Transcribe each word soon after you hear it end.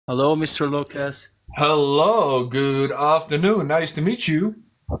Hello, Mr. Lucas. Hello, good afternoon. Nice to meet you.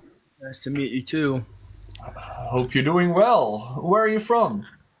 Nice to meet you too. Hope you're doing well. Where are you from?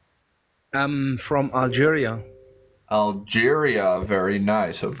 I'm from Algeria. Algeria. Very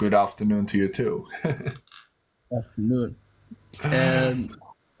nice. So good afternoon to you too. Afternoon. And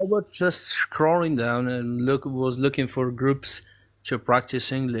I was just scrolling down and was looking for groups to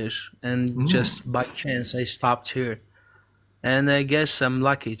practice English, and Mm. just by chance I stopped here. And I guess I'm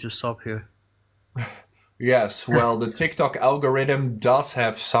lucky to stop here. Yes, well, the TikTok algorithm does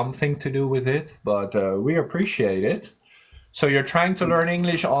have something to do with it, but we appreciate it. So you're trying to learn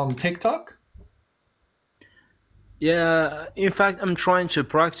English on TikTok? Yeah, in fact, I'm trying to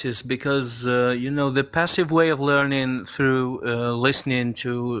practice because the passive way of learning through listening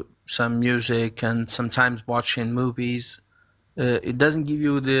to some music and sometimes watching movies, it doesn't give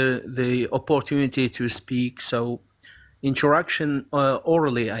you the opportunity to speak. So interaction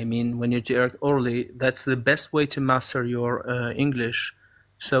orally, I mean, when you interact orally, that's the best way to master your English.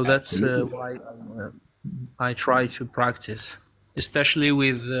 So that's Absolutely. why I try to practice, especially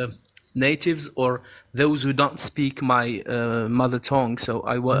with natives or those who don't speak my mother tongue. So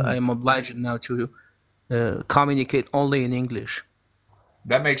I am obliged now to communicate only in English.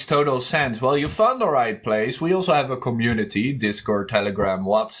 That makes total sense. Well, you found the right place. We also have a community, Discord, Telegram,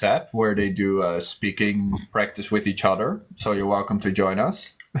 WhatsApp, where they do speaking practice with each other. So you're welcome to join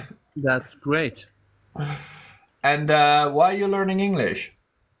us. That's great. And why are you learning English?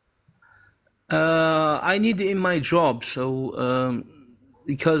 I need it in my job, so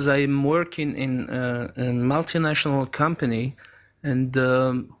because I'm working in a multinational company, and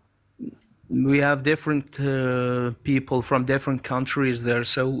we have different people from different countries there.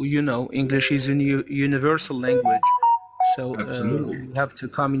 So English is a universal language. So Absolutely. we have to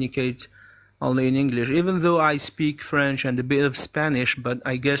communicate only in English. Even though I speak French and a bit of Spanish, but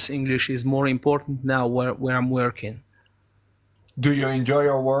I guess English is more important now where I'm working. Do you enjoy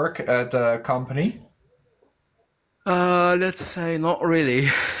your work at the company? Let's say not really.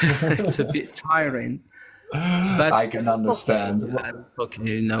 It's a bit tiring, but I can it's okay. understand. It's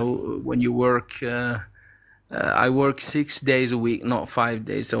okay. When you work, I work 6 days a week, not 5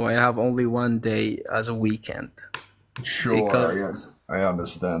 days, so I have only one day as a weekend. Sure, Because yes, I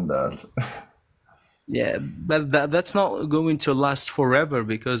understand that. yeah, but that's not going to last forever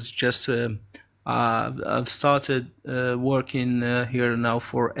because just I've started working here now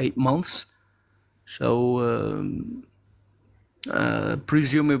for 8 months. So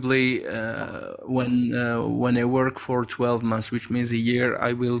presumably, when I work for 12 months, which means a year,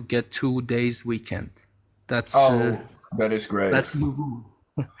 I will get 2 days weekend. That's uh, Oh, that is great. that's the rule.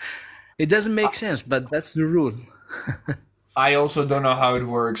 It doesn't make sense, but that's the rule. I also don't know how it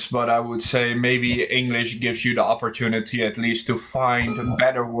works, but I would say maybe English gives you the opportunity at least to find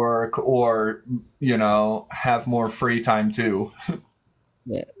better work or, have more free time too.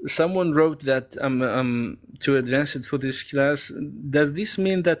 Yeah. Someone wrote that I'm too advanced for this class. Does this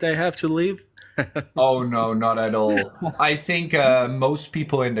mean that I have to leave? Oh no, not at all. I think most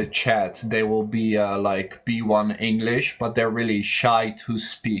people in the chat they will be like B1 English, but they're really shy to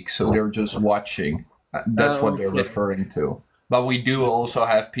speak, so they're just watching. That's what they're Okay. referring to. But we do also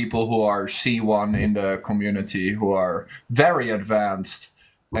have people who are C1 in the community who are very advanced,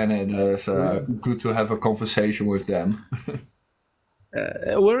 and it is good to have a conversation with them.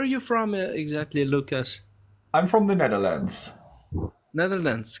 Where are you from exactly, Lucas? I'm from the Netherlands.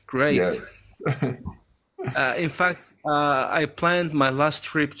 Netherlands. Great. Yes. In fact, I planned my last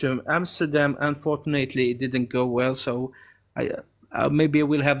trip to Amsterdam. Unfortunately, it didn't go well, so maybe I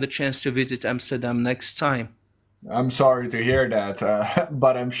will have the chance to visit Amsterdam next time. I'm sorry to hear that,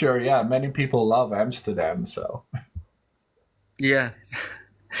 but I'm sure, yeah, many people love Amsterdam, so. Yeah,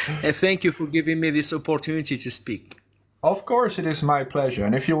 and thank you for giving me this opportunity to speak. Of course, it is my pleasure.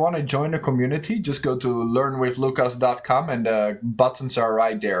 And if you want to join the community, just go to learnwithlucas.com and the buttons are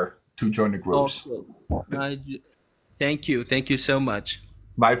right there to join the groups. Okay. I, Thank you. Thank you so much.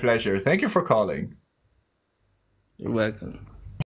 My pleasure. Thank you for calling. You're welcome.